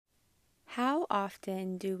How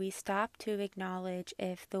often do we stop to acknowledge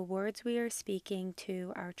if the words we are speaking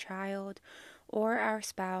to our child or our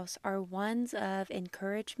spouse are ones of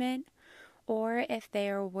encouragement or if they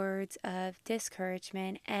are words of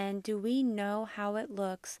discouragement? And do we know how it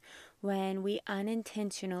looks when we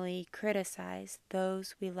unintentionally criticize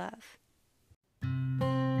those we love?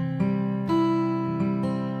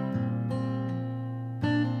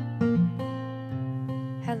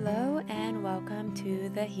 Hello and welcome to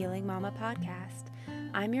the Healing Mama podcast.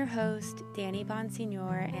 I'm your host, Danny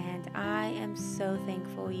Bonsignor, and I am so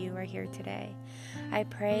thankful you are here today. I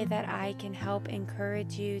pray that I can help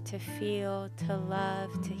encourage you to feel, to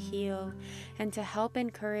love, to heal, and to help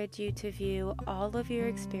encourage you to view all of your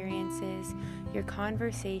experiences, your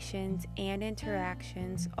conversations, and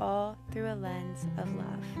interactions all through a lens of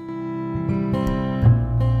love.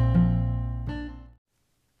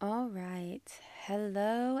 All right.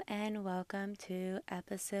 Hello and welcome to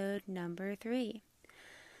episode number 3.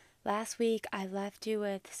 Last week I left you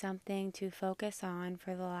with something to focus on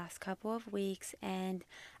for the last couple of weeks, and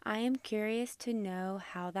I am curious to know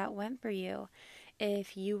how that went for you.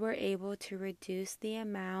 If you were able to reduce the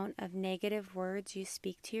amount of negative words you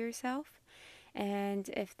speak to yourself, and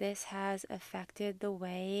if this has affected the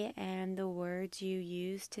way and the words you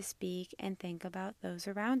use to speak and think about those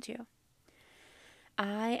around you.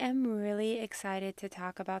 I am really excited to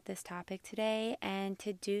talk about this topic today and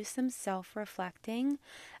to do some self-reflecting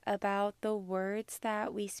about the words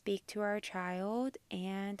that we speak to our child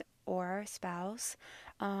and or our spouse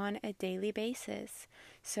on a daily basis.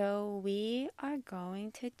 So we are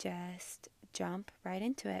going to just jump right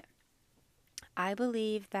into it. I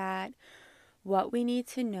believe that what we need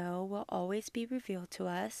to know will always be revealed to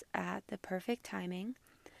us at the perfect timing.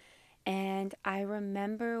 And I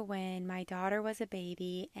remember when my daughter was a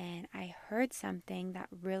baby and I heard something that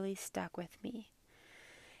really stuck with me.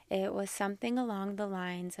 It was something along the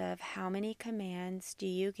lines of, how many commands do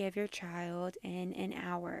you give your child in an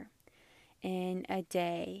hour, in a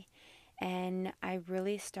day? And I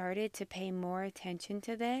really started to pay more attention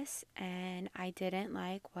to this, and I didn't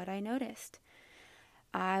like what I noticed.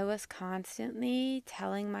 I was constantly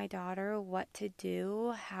telling my daughter what to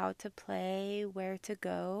do, how to play, where to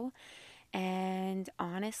go, and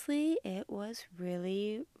honestly, it was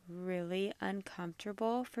really, really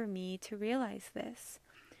uncomfortable for me to realize this.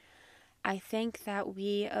 I think that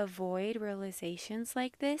we avoid realizations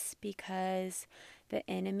like this because the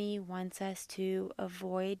enemy wants us to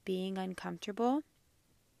avoid being uncomfortable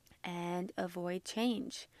and avoid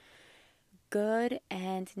change. Good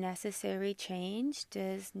and necessary change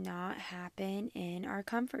does not happen in our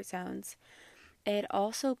comfort zones. It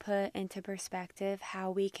also put into perspective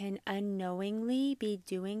how we can unknowingly be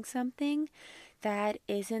doing something that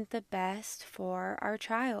isn't the best for our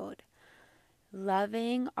child.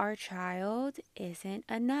 Loving our child isn't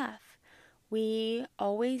enough. We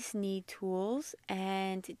always need tools,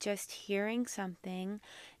 and just hearing something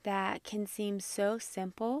that can seem so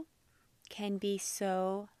simple can be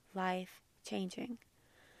so life-changing.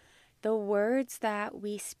 The words that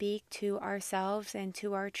we speak to ourselves and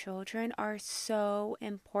to our children are so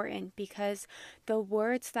important because the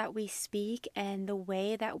words that we speak and the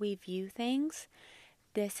way that we view things,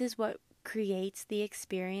 this is what creates the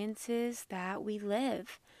experiences that we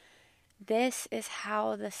live. This is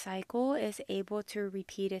how the cycle is able to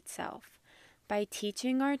repeat itself, by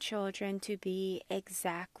teaching our children to be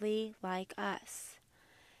exactly like us.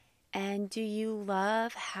 And do you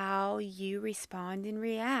love how you respond and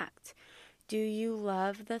react? Do you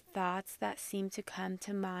love the thoughts that seem to come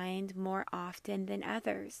to mind more often than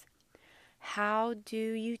others? How do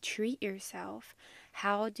you treat yourself?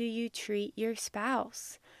 How do you treat your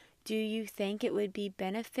spouse? Do you think it would be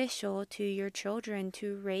beneficial to your children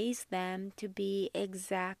to raise them to be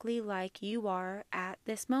exactly like you are at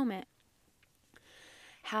this moment?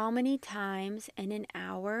 How many times in an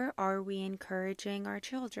hour are we encouraging our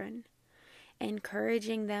children?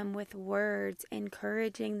 Encouraging them with words,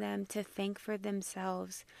 encouraging them to think for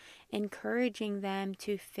themselves, encouraging them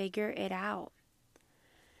to figure it out.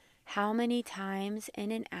 How many times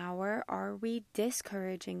in an hour are we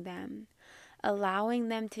discouraging them, allowing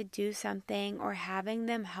them to do something or having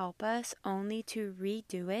them help us only to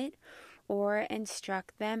redo it or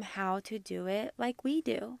instruct them how to do it like we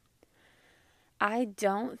do? I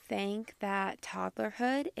don't think that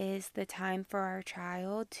toddlerhood is the time for our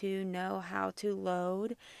child to know how to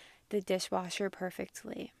load the dishwasher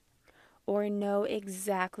perfectly or know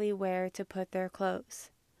exactly where to put their clothes.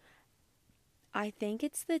 I think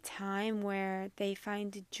it's the time where they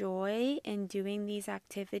find joy in doing these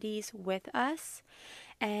activities with us,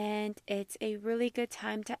 and it's a really good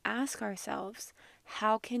time to ask ourselves,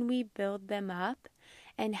 how can we build them up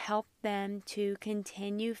and help them to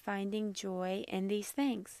continue finding joy in these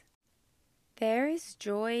things? There is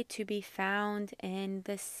joy to be found in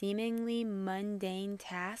the seemingly mundane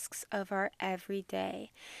tasks of our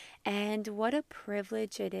everyday. And what a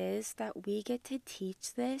privilege it is that we get to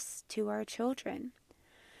teach this to our children.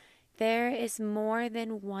 There is more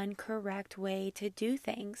than one correct way to do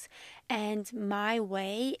things, and my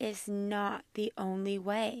way is not the only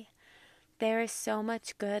way. There is so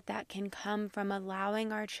much good that can come from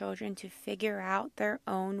allowing our children to figure out their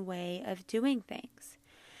own way of doing things.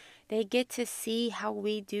 They get to see how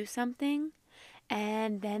we do something,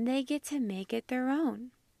 and then they get to make it their own.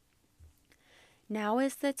 Now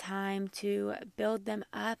is the time to build them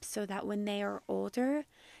up so that when they are older,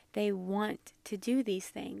 they want to do these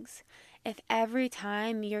things. If every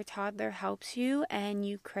time your toddler helps you and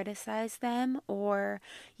you criticize them or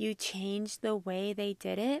you change the way they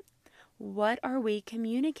did it, what are we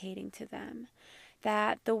communicating to them?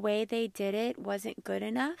 That the way they did it wasn't good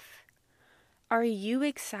enough? Are you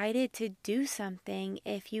excited to do something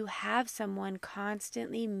if you have someone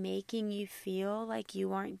constantly making you feel like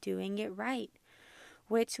you aren't doing it right,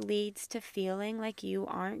 which leads to feeling like you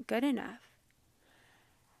aren't good enough?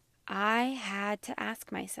 I had to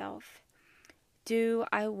ask myself, do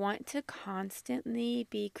I want to constantly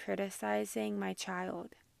be criticizing my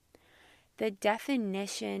child? The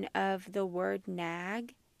definition of the word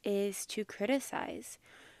nag is to criticize.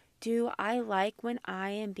 Do I like when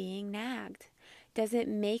I am being nagged? Does it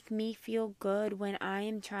make me feel good when I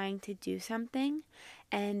am trying to do something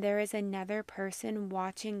and there is another person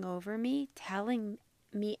watching over me telling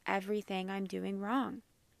me everything I'm doing wrong?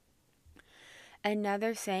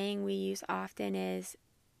 Another saying we use often is,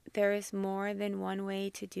 there is more than one way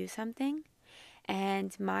to do something,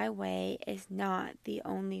 and my way is not the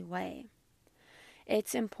only way.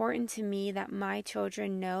 It's important to me that my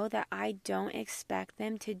children know that I don't expect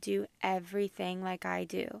them to do everything like I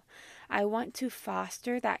do. I want to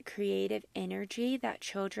foster that creative energy that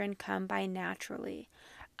children come by naturally.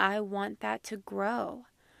 I want that to grow.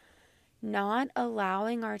 Not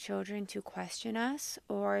allowing our children to question us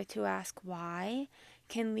or to ask why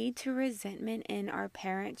can lead to resentment in our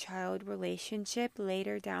parent-child relationship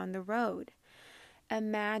later down the road.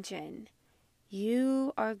 Imagine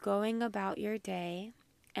you are going about your day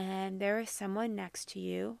and there is someone next to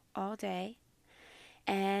you all day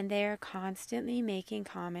and they are constantly making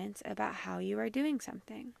comments about how you are doing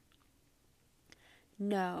something.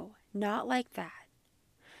 No, not like that.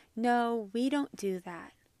 No, we don't do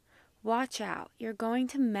that. Watch out, you're going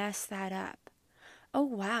to mess that up. Oh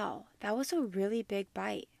wow, that was a really big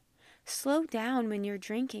bite. Slow down when you're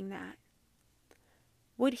drinking that.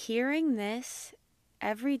 Would hearing this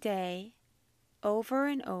every day, over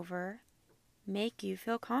and over, make you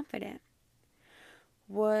feel confident?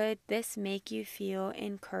 Would this make you feel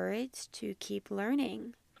encouraged to keep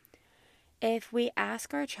learning? If we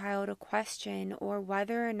ask our child a question or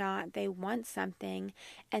whether or not they want something,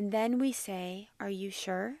 and then we say, "Are you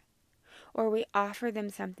sure?" or we offer them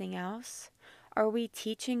something else, are we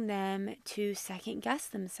teaching them to second guess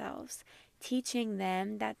themselves, teaching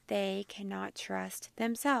them that they cannot trust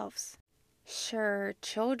themselves? Sure,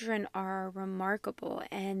 children are remarkable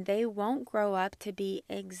and they won't grow up to be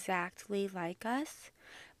exactly like us,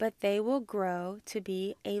 but they will grow to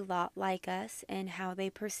be a lot like us in how they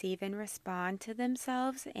perceive and respond to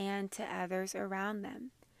themselves and to others around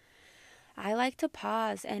them. I like to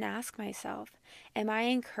pause and ask myself, am I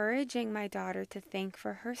encouraging my daughter to think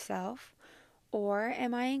for herself, or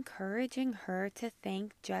am I encouraging her to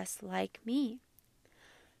think just like me?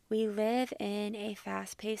 We live in a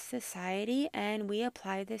fast-paced society and we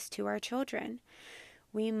apply this to our children.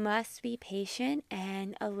 We must be patient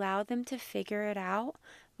and allow them to figure it out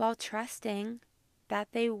while trusting that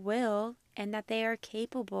they will and that they are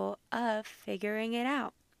capable of figuring it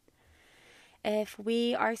out. If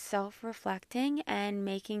we are self-reflecting and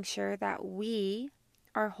making sure that we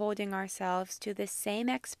are holding ourselves to the same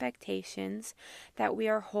expectations that we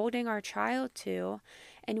are holding our child to,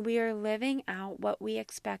 and we are living out what we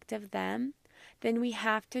expect of them, then we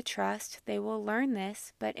have to trust they will learn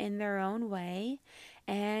this, but in their own way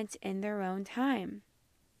and in their own time.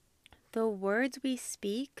 The words we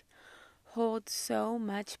speak hold so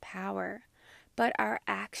much power, but our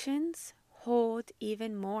actions hold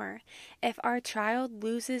even more. If our child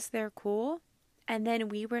loses their cool and then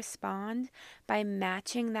we respond by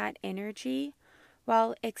matching that energy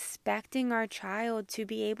while expecting our child to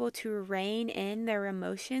be able to rein in their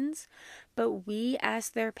emotions, but we as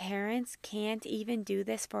their parents can't even do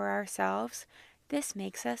this for ourselves, this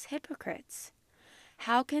makes us hypocrites.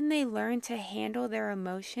 How can they learn to handle their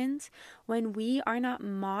emotions when we are not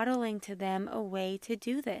modeling to them a way to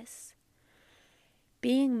do this?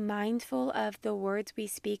 Being mindful of the words we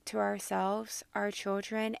speak to ourselves, our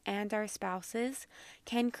children, and our spouses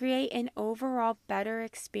can create an overall better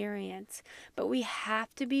experience, but we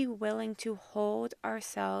have to be willing to hold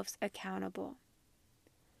ourselves accountable.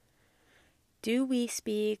 Do we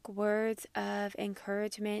speak words of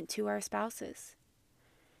encouragement to our spouses?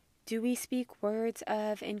 Do we speak words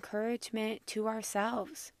of encouragement to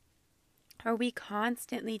ourselves? Are we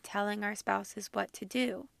constantly telling our spouses what to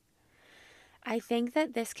do? I think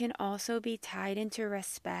that this can also be tied into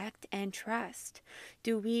respect and trust.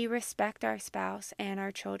 Do we respect our spouse and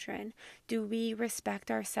our children? Do we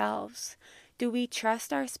respect ourselves? Do we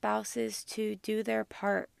trust our spouses to do their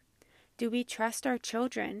part? Do we trust our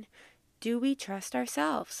children? Do we trust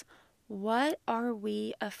ourselves? What are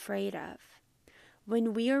we afraid of?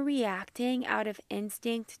 When we are reacting out of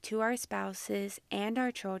instinct to our spouses and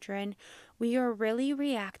our children, we are really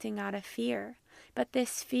reacting out of fear. But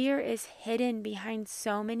this fear is hidden behind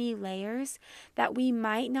so many layers that we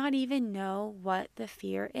might not even know what the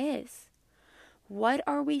fear is. What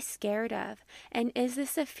are we scared of? And is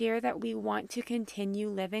this a fear that we want to continue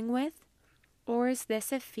living with? Or is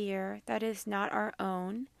this a fear that is not our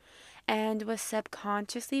own and was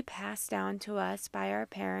subconsciously passed down to us by our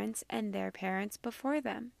parents and their parents before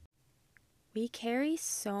them? We carry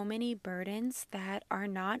so many burdens that are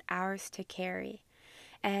not ours to carry.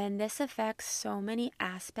 And this affects so many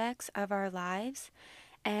aspects of our lives.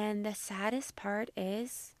 And the saddest part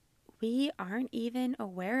is we aren't even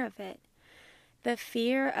aware of it. The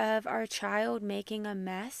fear of our child making a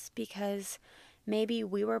mess because maybe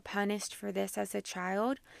we were punished for this as a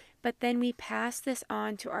child, but then we pass this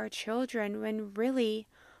on to our children when really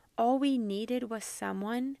all we needed was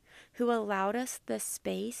someone who allowed us the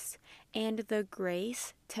space and the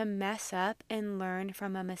grace to mess up and learn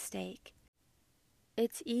from a mistake.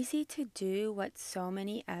 It's easy to do what so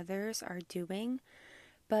many others are doing,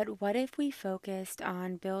 but what if we focused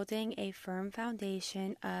on building a firm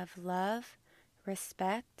foundation of love,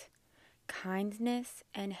 respect, kindness,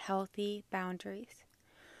 and healthy boundaries?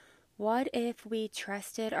 What if we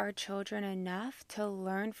trusted our children enough to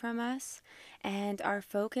learn from us and our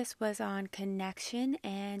focus was on connection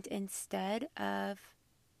and instead of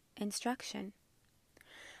instruction?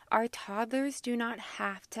 Our toddlers do not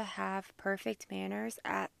have to have perfect manners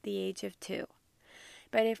at the age of 2.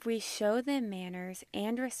 But if we show them manners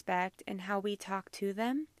and respect in how we talk to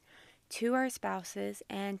them, to our spouses,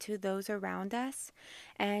 and to those around us,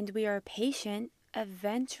 and we are patient,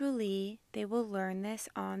 eventually they will learn this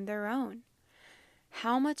on their own.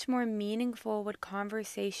 How much more meaningful would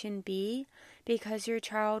conversation be because your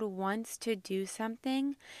child wants to do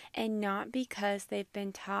something and not because they've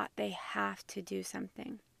been taught they have to do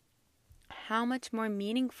something? How much more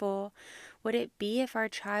meaningful would it be if our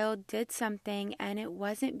child did something and it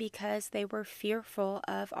wasn't because they were fearful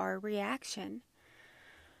of our reaction?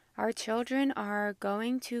 Our children are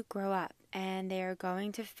going to grow up and they are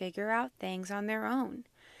going to figure out things on their own.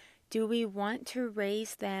 Do we want to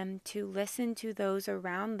raise them to listen to those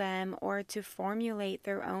around them or to formulate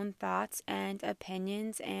their own thoughts and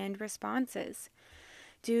opinions and responses?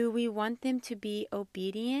 Do we want them to be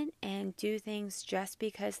obedient and do things just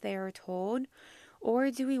because they are told?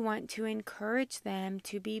 Or do we want to encourage them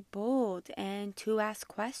to be bold and to ask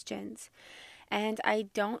questions? And I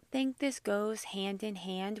don't think this goes hand in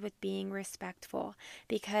hand with being respectful,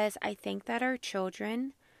 because I think that our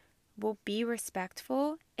children will be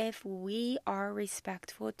respectful if we are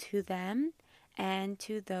respectful to them and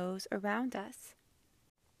to those around us.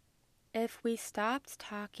 If we stopped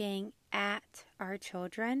talking at our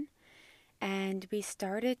children and we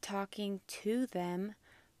started talking to them,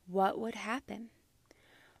 what would happen?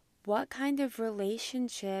 What kind of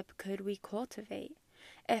relationship could we cultivate?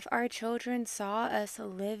 If our children saw us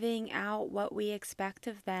living out what we expect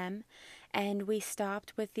of them and we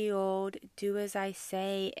stopped with the old do as I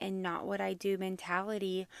say and not what I do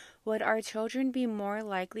mentality, would our children be more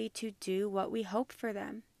likely to do what we hope for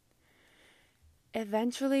them?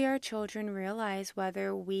 Eventually, our children realize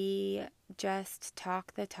whether we just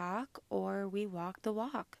talk the talk or we walk the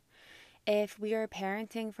walk. If we are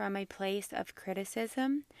parenting from a place of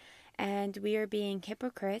criticism and we are being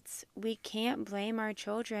hypocrites, we can't blame our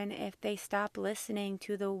children if they stop listening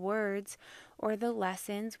to the words or the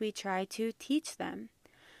lessons we try to teach them.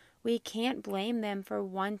 We can't blame them for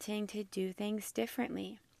wanting to do things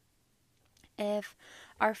differently. If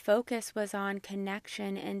our focus was on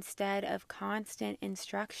connection instead of constant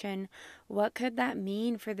instruction, what could that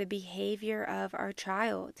mean for the behavior of our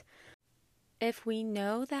child? If we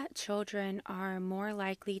know that children are more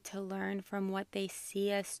likely to learn from what they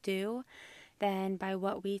see us do than by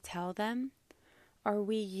what we tell them, are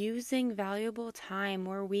we using valuable time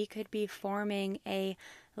where we could be forming a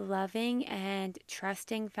loving and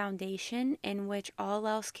trusting foundation in which all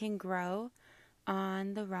else can grow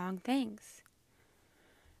on the wrong things?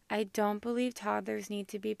 I don't believe toddlers need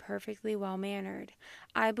to be perfectly well mannered.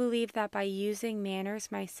 I believe that by using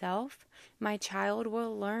manners myself, my child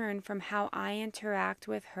will learn from how I interact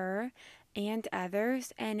with her and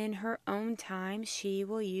others, and in her own time, she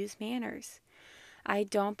will use manners. I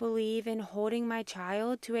don't believe in holding my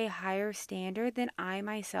child to a higher standard than I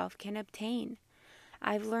myself can obtain.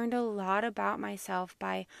 I've learned a lot about myself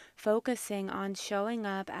by focusing on showing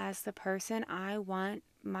up as the person I want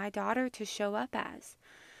my daughter to show up as.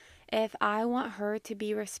 If I want her to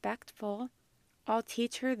be respectful, I'll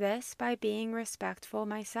teach her this by being respectful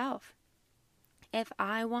myself. If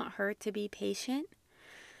I want her to be patient,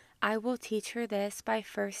 I will teach her this by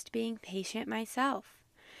first being patient myself.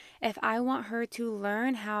 If I want her to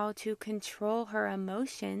learn how to control her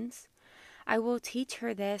emotions, I will teach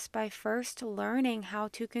her this by first learning how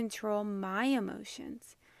to control my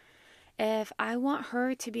emotions. If I want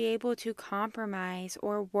her to be able to compromise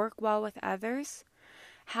or work well with others,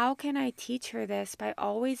 how can I teach her this by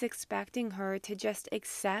always expecting her to just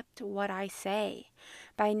accept what I say,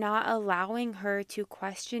 by not allowing her to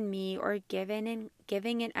question me or giving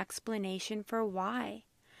an explanation for why?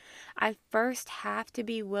 I first have to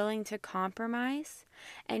be willing to compromise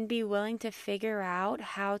and be willing to figure out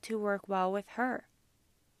how to work well with her.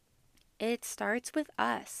 It starts with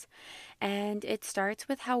us, and it starts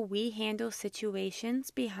with how we handle situations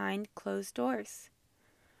behind closed doors.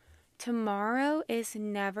 Tomorrow is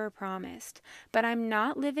never promised, but I'm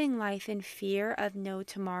not living life in fear of no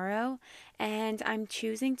tomorrow, and I'm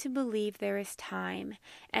choosing to believe there is time,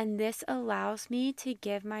 and this allows me to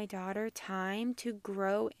give my daughter time to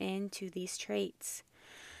grow into these traits.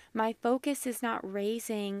 My focus is not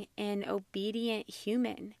raising an obedient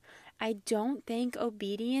human. I don't think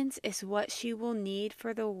obedience is what she will need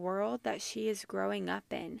for the world that she is growing up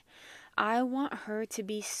in. I want her to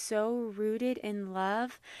be so rooted in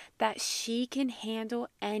love that she can handle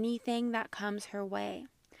anything that comes her way.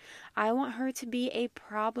 I want her to be a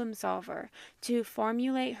problem solver, to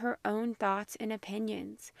formulate her own thoughts and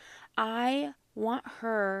opinions. I want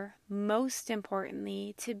her, most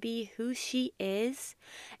importantly, to be who she is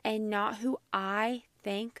and not who I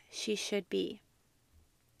think she should be.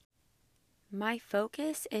 My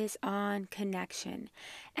focus is on connection,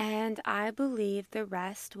 and I believe the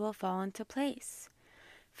rest will fall into place.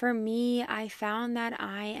 For me, I found that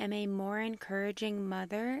I am a more encouraging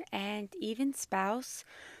mother and even spouse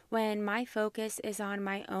when my focus is on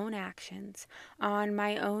my own actions, on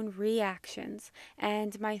my own reactions,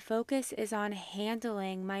 and my focus is on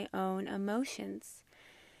handling my own emotions.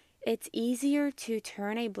 It's easier to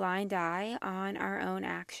turn a blind eye on our own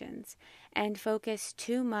actions and focus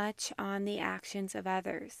too much on the actions of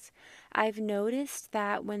others. I've noticed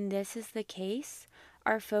that when this is the case,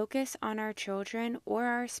 our focus on our children or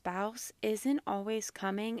our spouse isn't always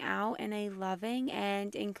coming out in a loving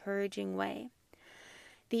and encouraging way.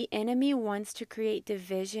 The enemy wants to create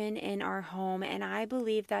division in our home, and I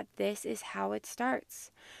believe that this is how it starts,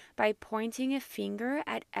 by pointing a finger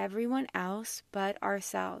at everyone else but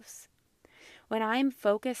ourselves. When I'm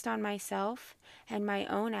focused on myself and my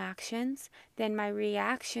own actions, then my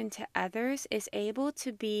reaction to others is able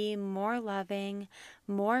to be more loving,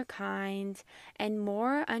 more kind, and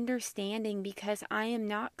more understanding because I am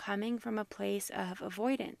not coming from a place of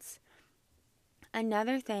avoidance.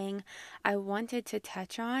 Another thing I wanted to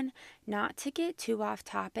touch on, not to get too off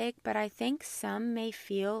topic, but I think some may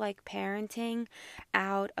feel like parenting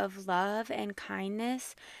out of love and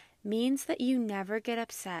kindness means that you never get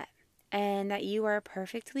upset and that you are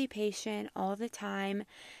perfectly patient all the time,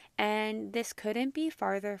 and this couldn't be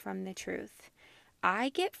farther from the truth. I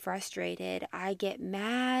get frustrated, I get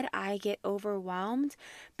mad, I get overwhelmed,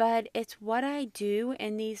 but it's what I do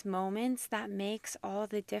in these moments that makes all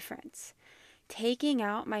the difference. Taking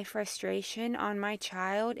out my frustration on my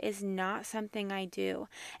child is not something I do,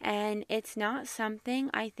 and it's not something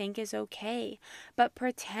I think is okay. But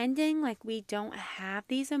pretending like we don't have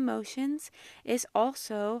these emotions is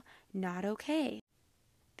also not okay.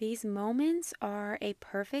 These moments are a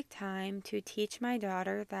perfect time to teach my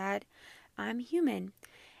daughter that I'm human,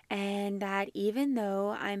 and that even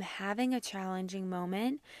though I'm having a challenging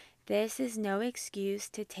moment, this is no excuse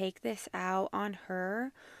to take this out on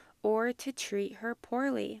her or to treat her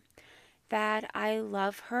poorly. That I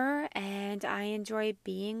love her and I enjoy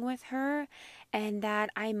being with her, and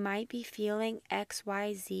that I might be feeling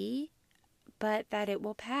XYZ, but that it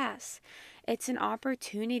will pass. It's an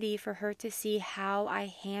opportunity for her to see how I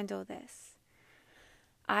handle this.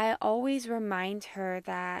 I always remind her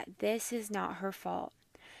that this is not her fault,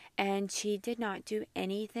 and she did not do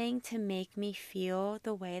anything to make me feel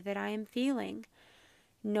the way that I am feeling.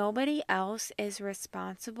 Nobody else is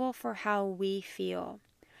responsible for how we feel.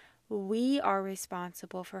 We are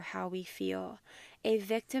responsible for how we feel. A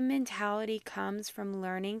victim mentality comes from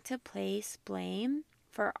learning to place blame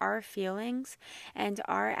for our feelings and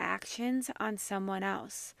our actions on someone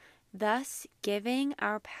else, thus giving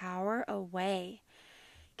our power away.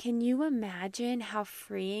 Can you imagine how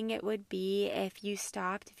freeing it would be if you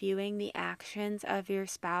stopped viewing the actions of your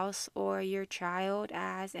spouse or your child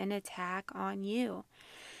as an attack on you?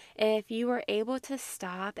 If you were able to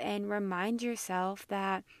stop and remind yourself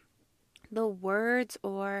that the words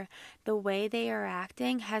or the way they are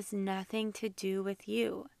acting has nothing to do with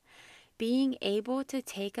you. Being able to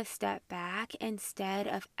take a step back instead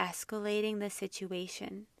of escalating the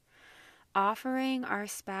situation. Offering our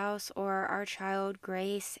spouse or our child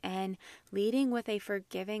grace and leading with a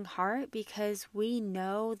forgiving heart because we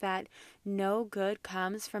know that no good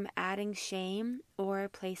comes from adding shame or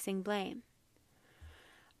placing blame.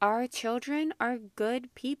 Our children are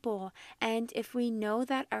good people, and if we know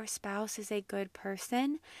that our spouse is a good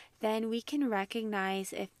person, then we can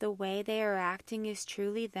recognize if the way they are acting is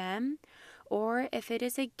truly them, or if it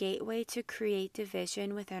is a gateway to create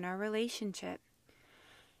division within our relationship.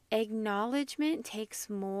 Acknowledgement takes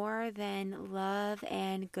more than love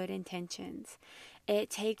and good intentions. It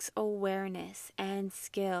takes awareness and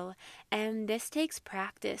skill, and this takes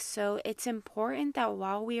practice. So it's important that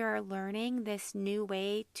while we are learning this new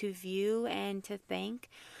way to view and to think,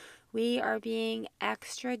 we are being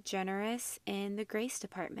extra generous in the grace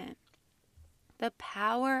department. The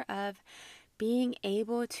power of being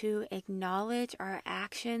able to acknowledge our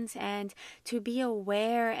actions and to be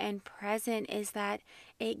aware and present is that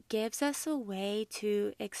it gives us a way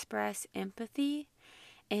to express empathy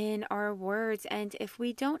in our words. And if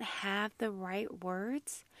we don't have the right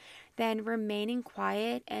words, then remaining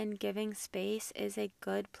quiet and giving space is a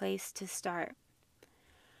good place to start.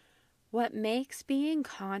 What makes being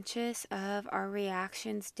conscious of our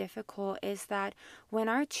reactions difficult is that when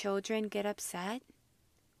our children get upset,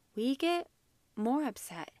 we get more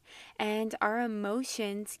upset, and our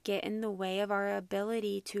emotions get in the way of our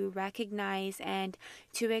ability to recognize and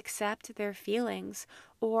to accept their feelings,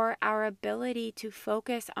 or our ability to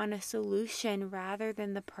focus on a solution rather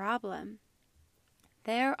than the problem.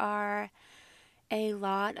 There are a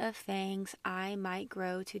lot of things I might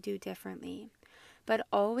grow to do differently, but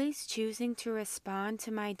always choosing to respond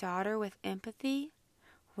to my daughter with empathy,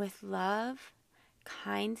 with love,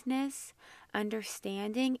 kindness,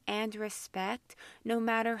 understanding, and respect, no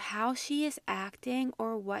matter how she is acting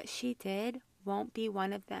or what she did, won't be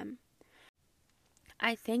one of them.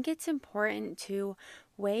 I think it's important to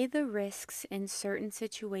weigh the risks in certain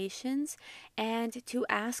situations and to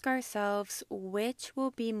ask ourselves which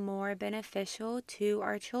will be more beneficial to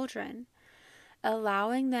our children.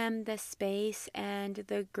 Allowing them the space and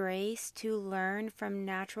the grace to learn from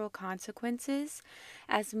natural consequences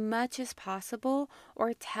as much as possible,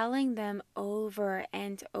 or telling them over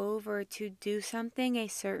and over to do something a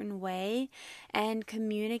certain way and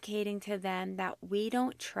communicating to them that we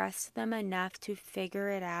don't trust them enough to figure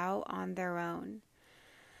it out on their own.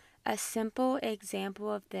 A simple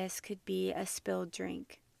example of this could be a spilled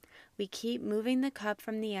drink. We keep moving the cup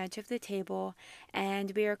from the edge of the table,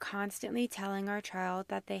 and we are constantly telling our child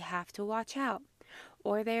that they have to watch out,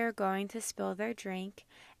 or they are going to spill their drink,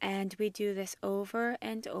 and we do this over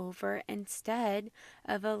and over instead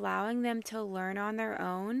of allowing them to learn on their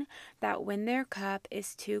own that when their cup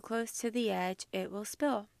is too close to the edge, it will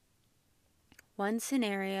spill. One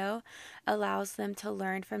scenario allows them to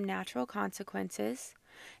learn from natural consequences,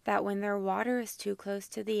 that when their water is too close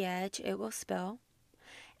to the edge, it will spill.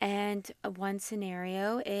 And one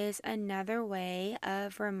scenario is another way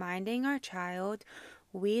of reminding our child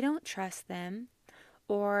we don't trust them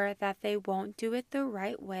or that they won't do it the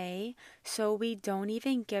right way, so we don't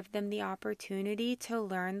even give them the opportunity to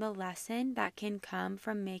learn the lesson that can come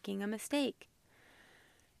from making a mistake.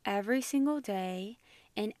 Every single day,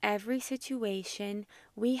 in every situation,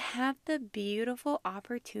 we have the beautiful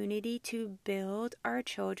opportunity to build our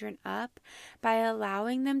children up by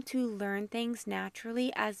allowing them to learn things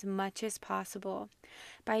naturally as much as possible,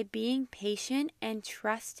 by being patient and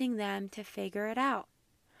trusting them to figure it out.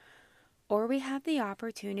 Or we have the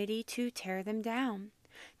opportunity to tear them down,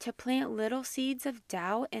 to plant little seeds of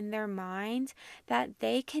doubt in their minds that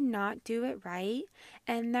they cannot do it right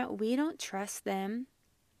and that we don't trust them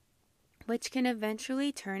which can eventually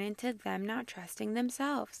turn into them not trusting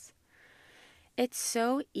themselves. It's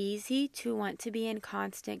so easy to want to be in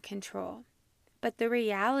constant control, but the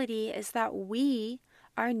reality is that we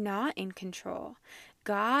are not in control.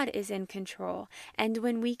 God is in control, and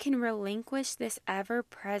when we can relinquish this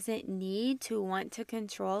ever-present need to want to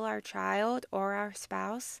control our child or our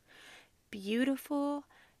spouse, beautiful,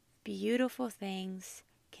 beautiful things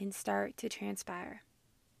can start to transpire.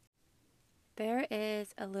 There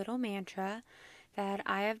is a little mantra that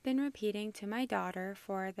I have been repeating to my daughter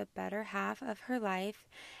for the better half of her life,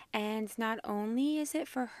 and not only is it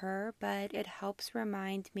for her, but it helps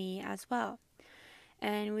remind me as well.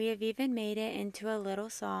 And we have even made it into a little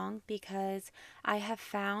song because I have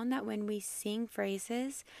found that when we sing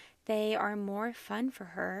phrases, they are more fun for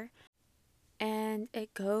her. And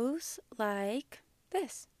it goes like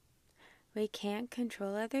this. We can't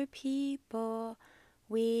control other people.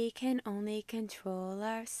 We can only control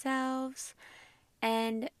ourselves.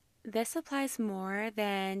 And this applies more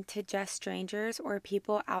than to just strangers or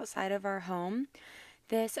people outside of our home.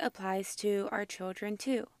 This applies to our children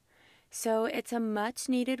too. So it's a much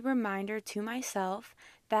needed reminder to myself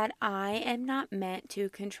that I am not meant to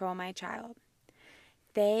control my child.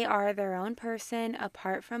 They are their own person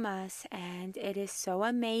apart from us, and it is so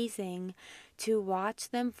amazing to watch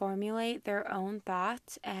them formulate their own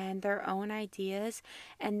thoughts and their own ideas,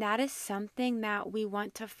 and that is something that we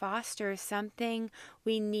want to foster, something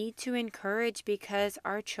we need to encourage because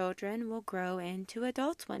our children will grow into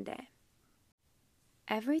adults one day.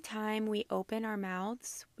 Every time we open our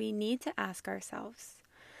mouths, we need to ask ourselves,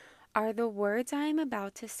 are the words I am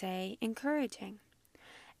about to say encouraging?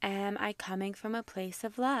 Am I coming from a place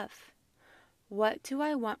of love? What do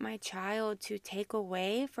I want my child to take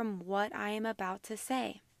away from what I am about to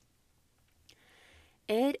say?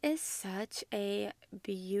 It is such a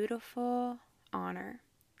beautiful honor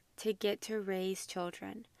to get to raise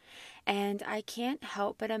children. And I can't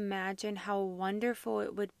help but imagine how wonderful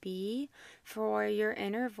it would be for your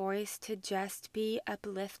inner voice to just be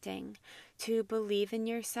uplifting, to believe in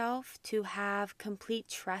yourself, to have complete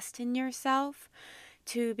trust in yourself,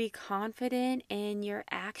 to be confident in your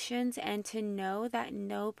actions, and to know that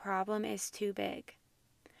no problem is too big.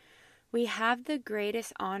 We have the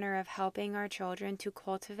greatest honor of helping our children to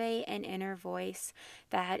cultivate an inner voice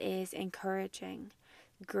that is encouraging,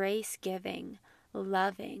 grace-giving,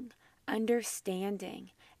 loving, understanding,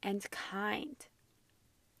 and kind.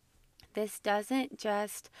 This doesn't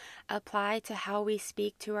just apply to how we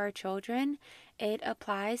speak to our children, it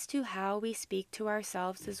applies to how we speak to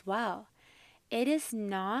ourselves as well. It is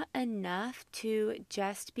not enough to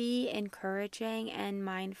just be encouraging and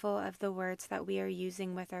mindful of the words that we are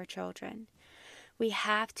using with our children. We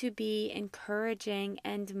have to be encouraging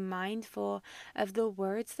and mindful of the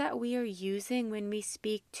words that we are using when we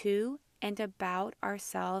speak to and about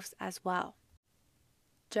ourselves as well.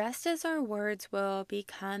 Just as our words will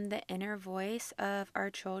become the inner voice of our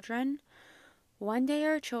children, one day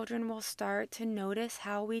our children will start to notice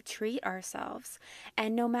how we treat ourselves,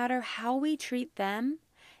 and no matter how we treat them,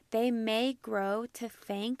 they may grow to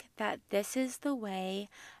think that this is the way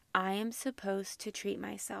I am supposed to treat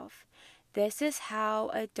myself. This is how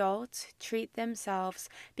adults treat themselves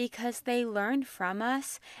because they learn from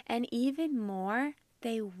us, and even more,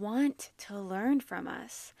 they want to learn from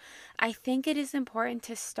us. I think it is important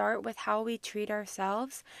to start with how we treat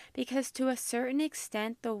ourselves because to a certain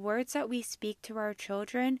extent, the words that we speak to our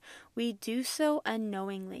children, we do so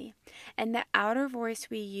unknowingly. And the outer voice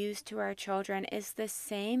we use to our children is the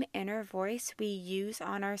same inner voice we use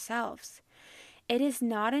on ourselves. It is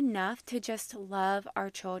not enough to just love our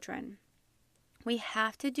children. We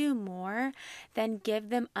have to do more than give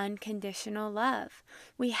them unconditional love.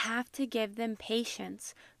 We have to give them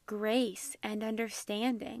patience, grace, and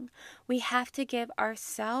understanding. We have to give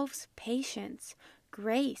ourselves patience,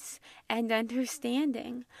 grace, and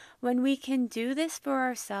understanding. When we can do this for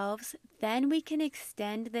ourselves, then we can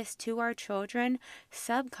extend this to our children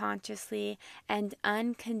subconsciously and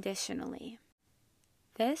unconditionally.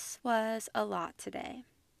 This was a lot today,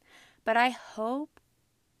 but I hope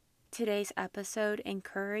today's episode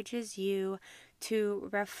encourages you to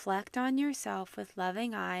reflect on yourself with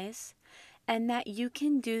loving eyes, and that you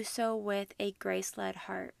can do so with a grace-led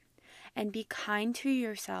heart and be kind to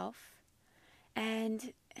yourself.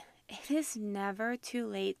 And it is never too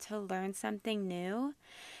late to learn something new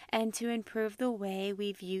and to improve the way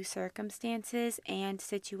we view circumstances and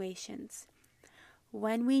situations.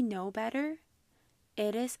 When we know better,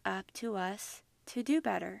 it is up to us to do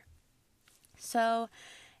better. So,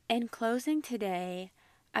 in closing today,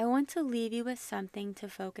 I want to leave you with something to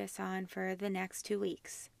focus on for the next 2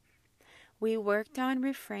 weeks. We worked on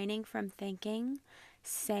refraining from thinking,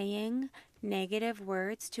 saying negative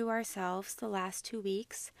words to ourselves the last 2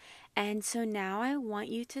 weeks. And so now I want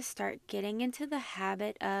you to start getting into the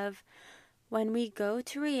habit of when we go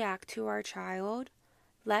to react to our child,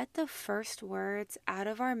 let the first words out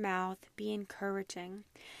of our mouth be encouraging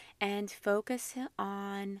and focus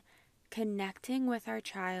on connecting with our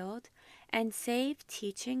child and save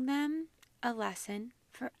teaching them a lesson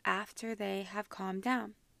for after they have calmed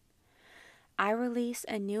down. I release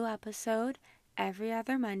a new episode every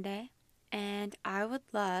other Monday, and I would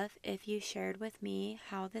love if you shared with me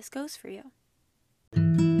how this goes for you.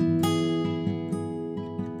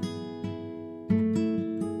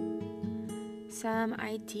 Some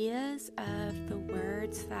ideas of the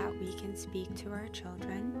words that we can speak to our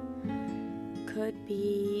children could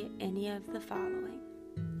be any of the following.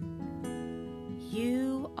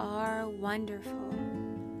 You are wonderful.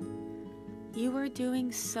 You are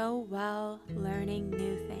doing so well learning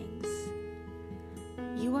new things.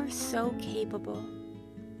 You are so capable.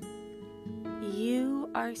 You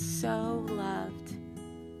are so loved.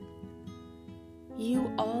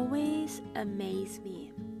 You always amaze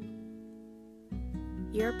me.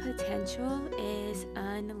 Your potential is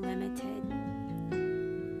unlimited.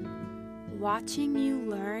 Watching you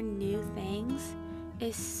learn new things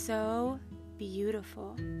is so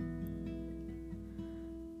beautiful.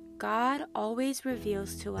 God always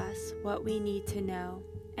reveals to us what we need to know,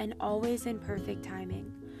 and always in perfect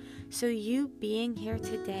timing. So you being here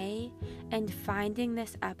today and finding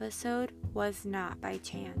this episode was not by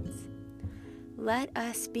chance. Let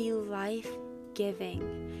us be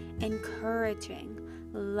life-giving, encouraging,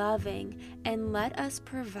 loving, and let us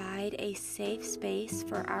provide a safe space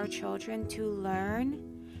for our children to learn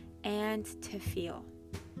and to feel.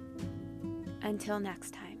 Until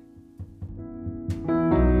next time.